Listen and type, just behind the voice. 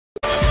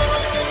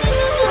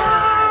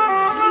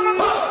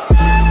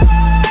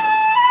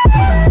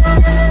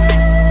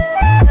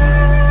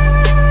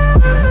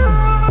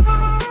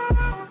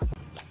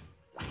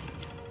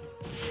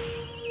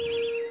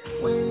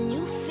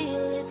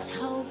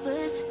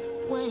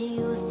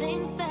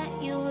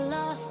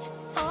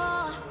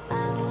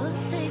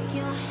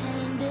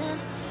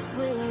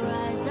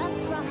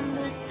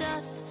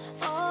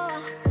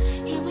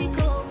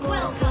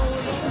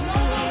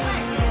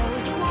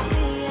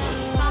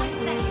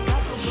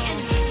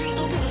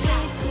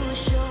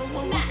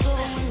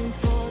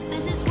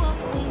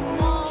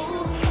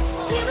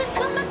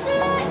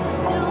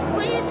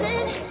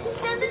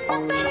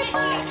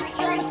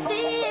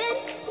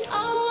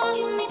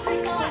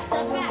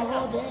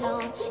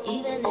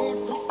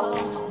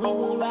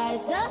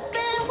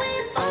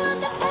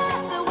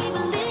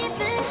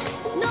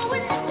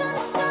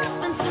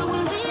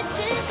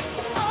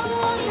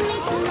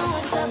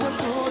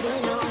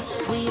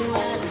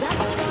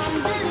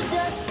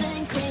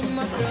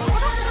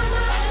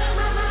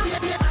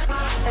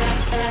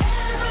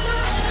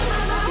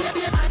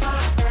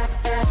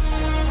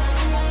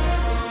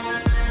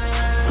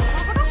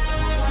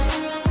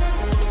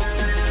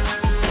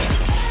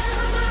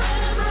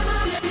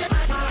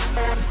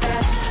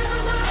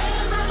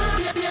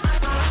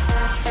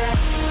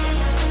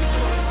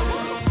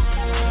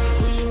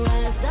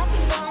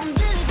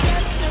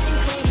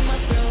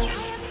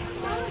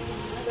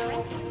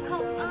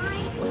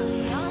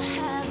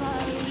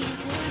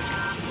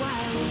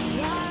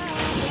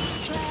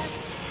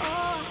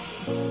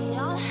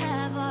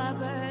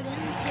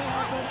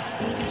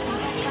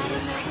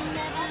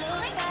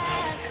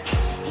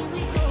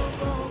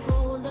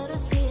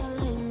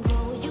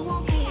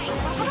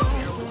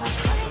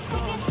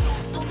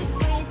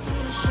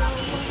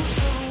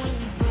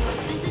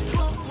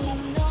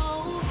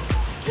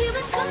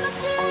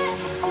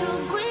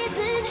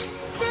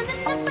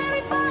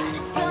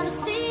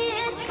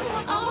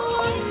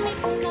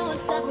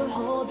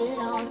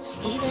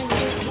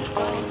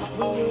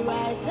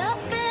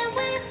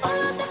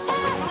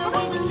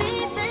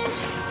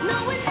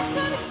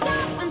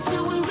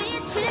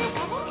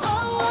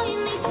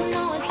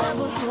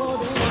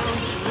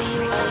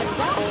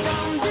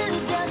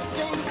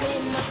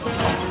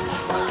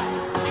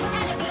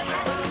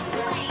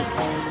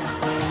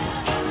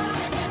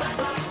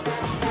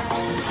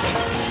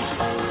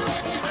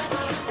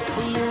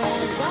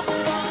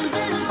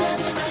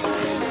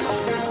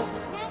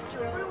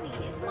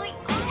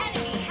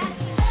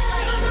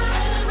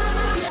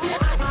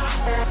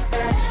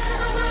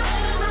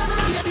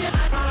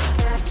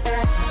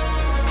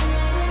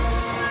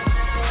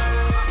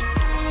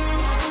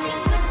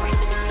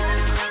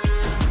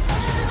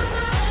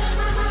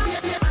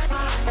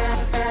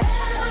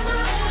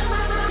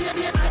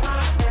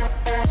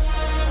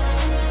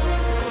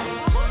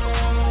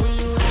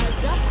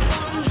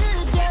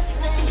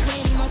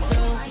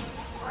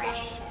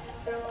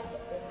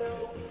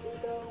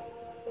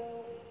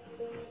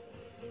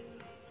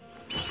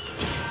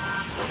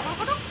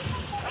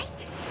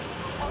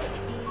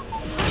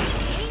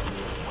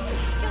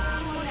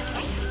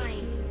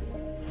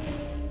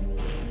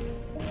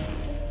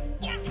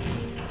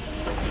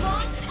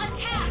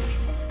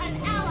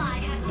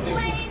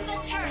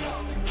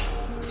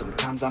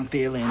Sometimes I'm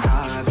feeling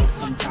high, but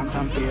sometimes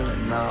I'm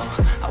feeling low.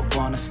 I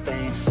wanna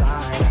stay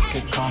inside, I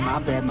could call my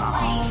bed my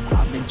home.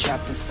 I've been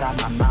trapped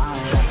inside my mind,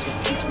 that's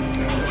what keeps me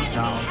in the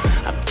zone.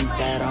 I think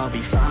that I'll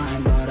be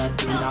fine, but I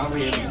do not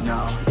really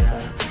know,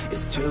 yeah.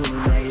 It's too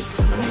late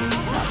for me,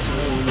 not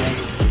too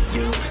late for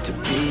you to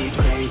be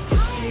great, you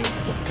see.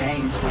 The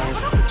pain's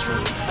worth the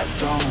truth. I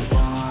don't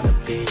wanna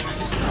be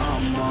just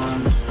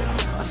someone that's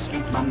new. I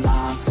speak my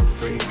mind so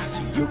free,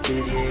 so you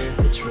could hear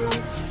the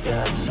truth.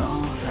 Yeah, I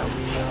know that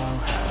we all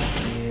have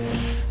fear.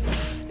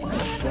 In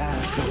the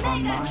back of our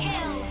minds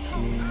we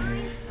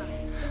hear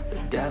the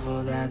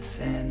devil that's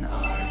in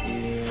our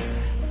ear.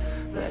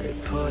 Let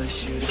it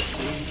push you to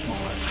see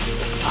more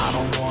clear. I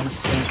don't wanna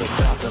think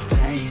about the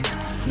pain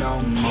no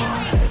more.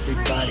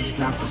 Everybody's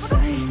not the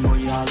same,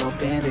 we all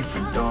open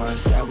different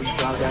doors. Yeah,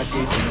 we've all got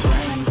different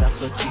brains, that's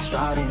what keeps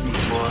starting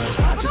these wars.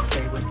 I just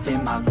stay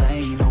within my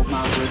lane, hope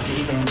my words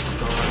even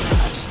score.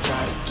 I just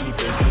try to keep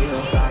it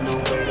real, find a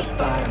way to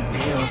buy a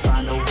meal,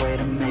 find a way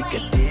to make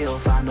a deal,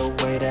 find a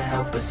way to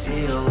help us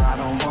heal. I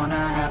don't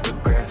wanna have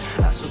regret,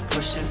 that's what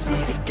pushes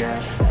me to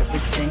get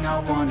everything I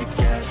wanna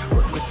get,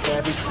 work with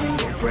every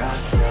single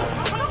breath, yeah.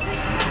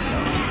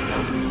 Know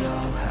that we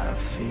all have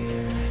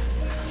fear.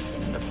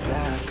 In the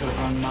back of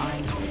our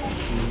minds we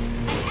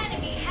hear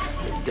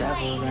the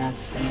devil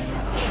that's in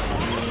our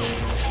ear.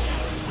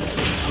 Let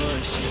it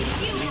push you to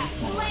see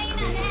more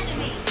clear.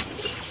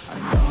 I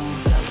know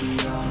that we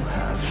all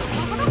have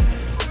fear.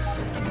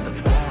 In the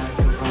back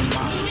of our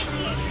minds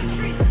we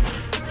hear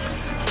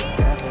the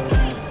devil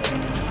that's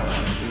in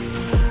our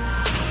ear.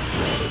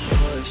 Let it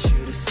push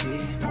you to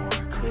see more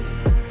clear.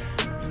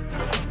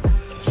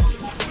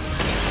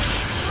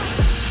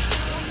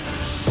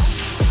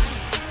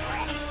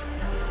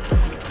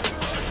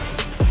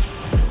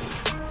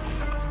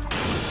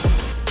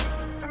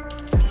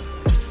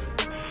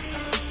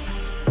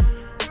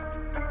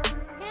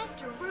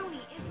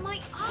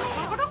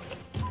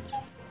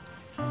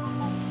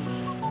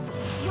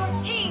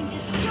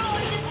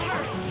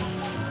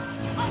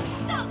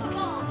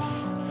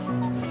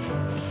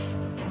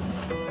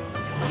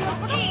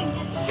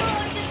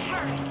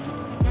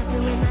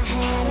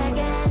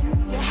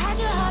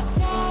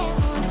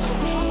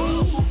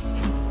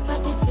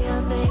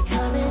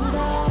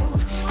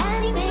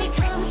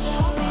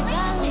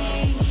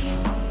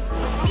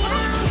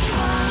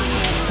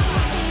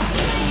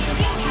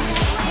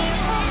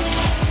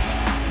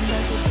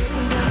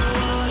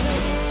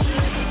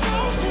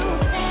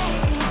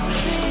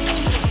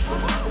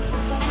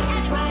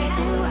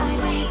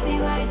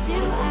 Why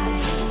do I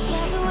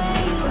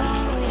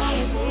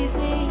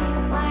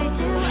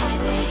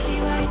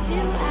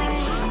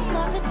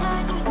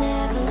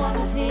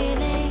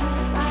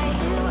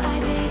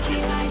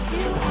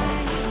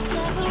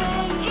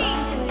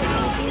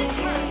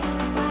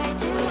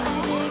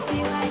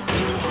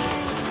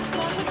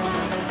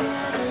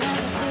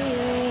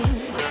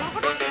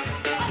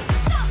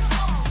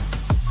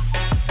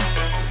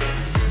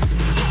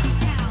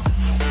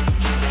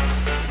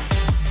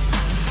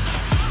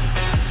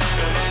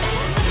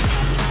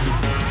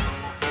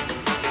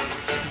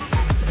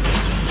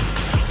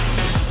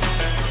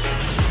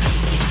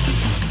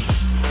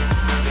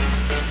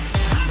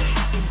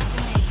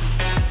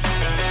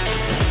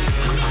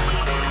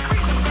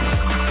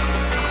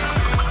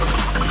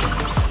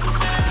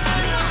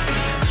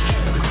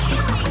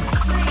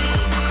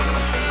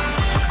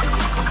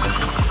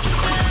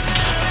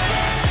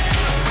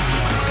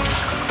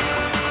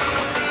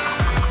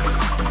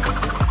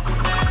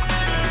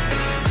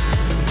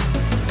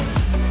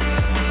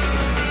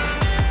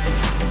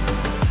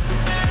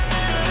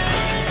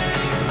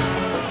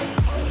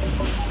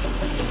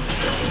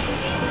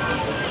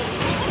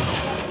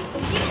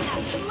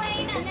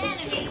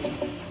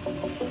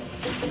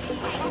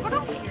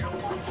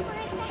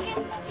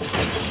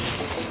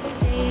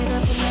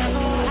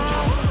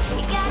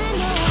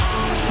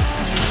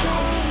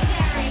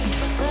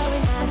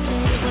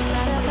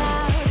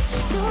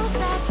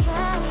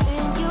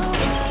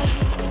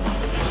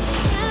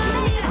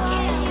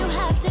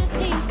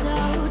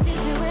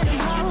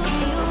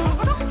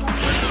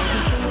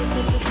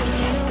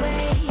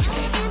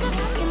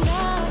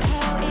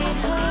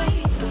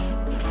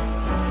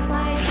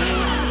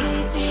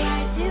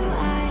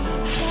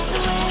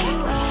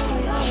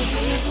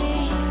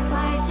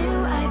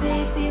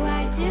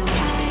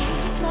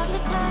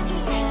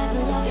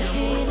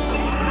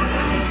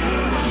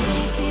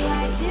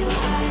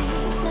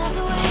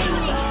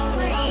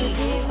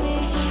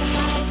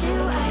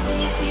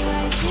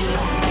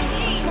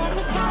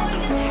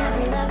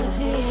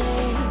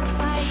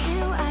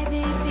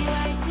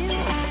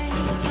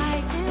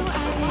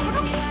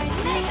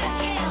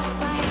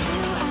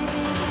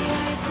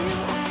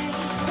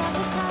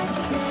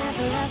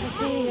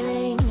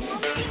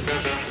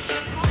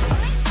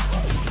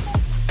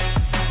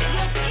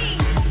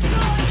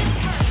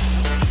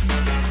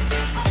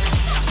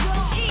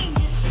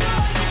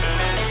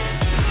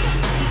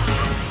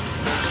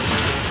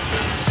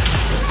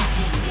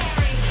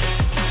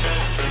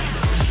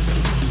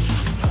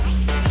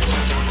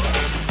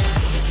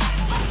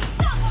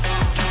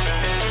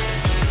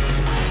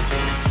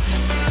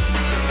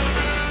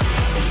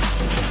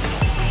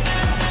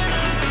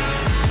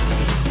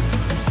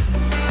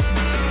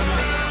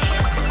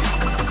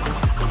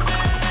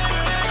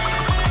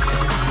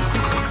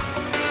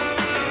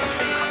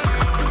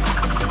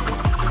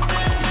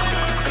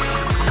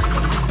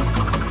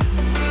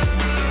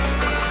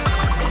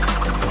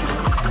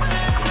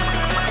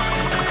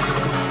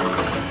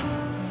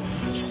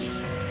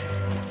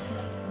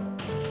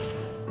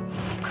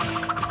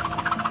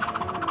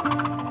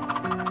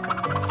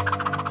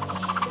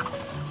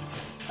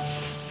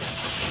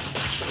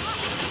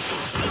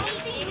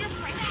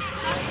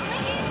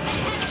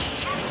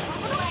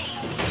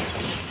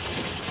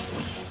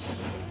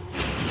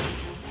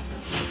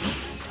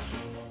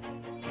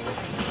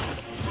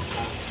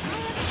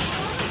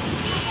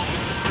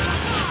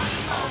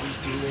always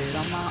do it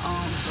on my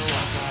own, so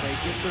I gotta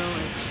get through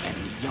it. And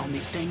the only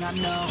thing I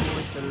know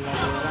is to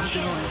love what I'm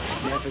doing.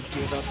 Never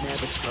give up,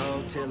 never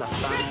slow, till I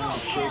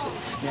finally prove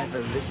it. Never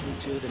listen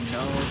to the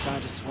no's, I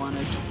just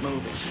wanna keep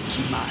moving.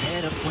 Keep my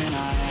head up when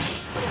I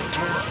act,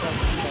 head up,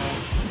 that's a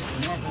fact.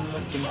 Never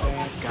looking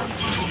back, I'ma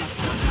keep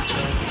myself in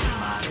check. Keep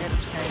my head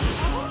up, staying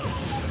strong,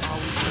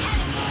 always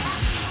thinking right.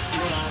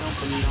 Feel I don't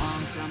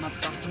belong, tell my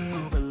thoughts to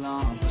move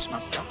along. Push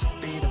myself to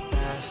be the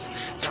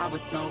best, die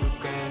with no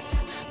regrets.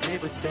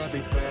 Live with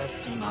every breath,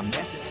 see my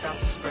message start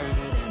to spread.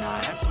 And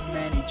I had so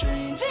many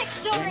dreams,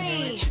 then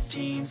you hit your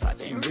teens.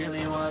 Life ain't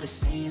really what it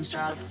seems,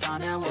 try to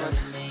find out what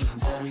it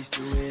means. Always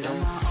do it on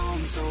my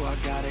own, so I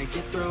gotta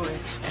get through it.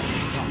 And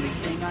the only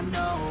thing I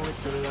know is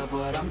to love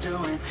what I'm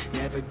doing.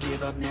 Never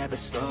give up, never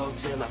slow,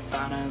 till I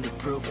finally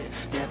prove it.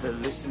 Never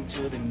listen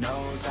to the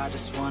no's, I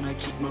just wanna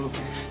keep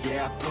moving.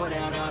 Yeah, I put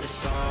out all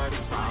this art,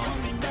 it's my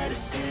only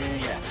medicine.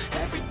 Yeah,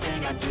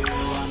 everything I do,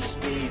 I'm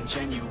just being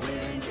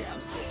genuine. Yeah,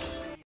 I'm sick.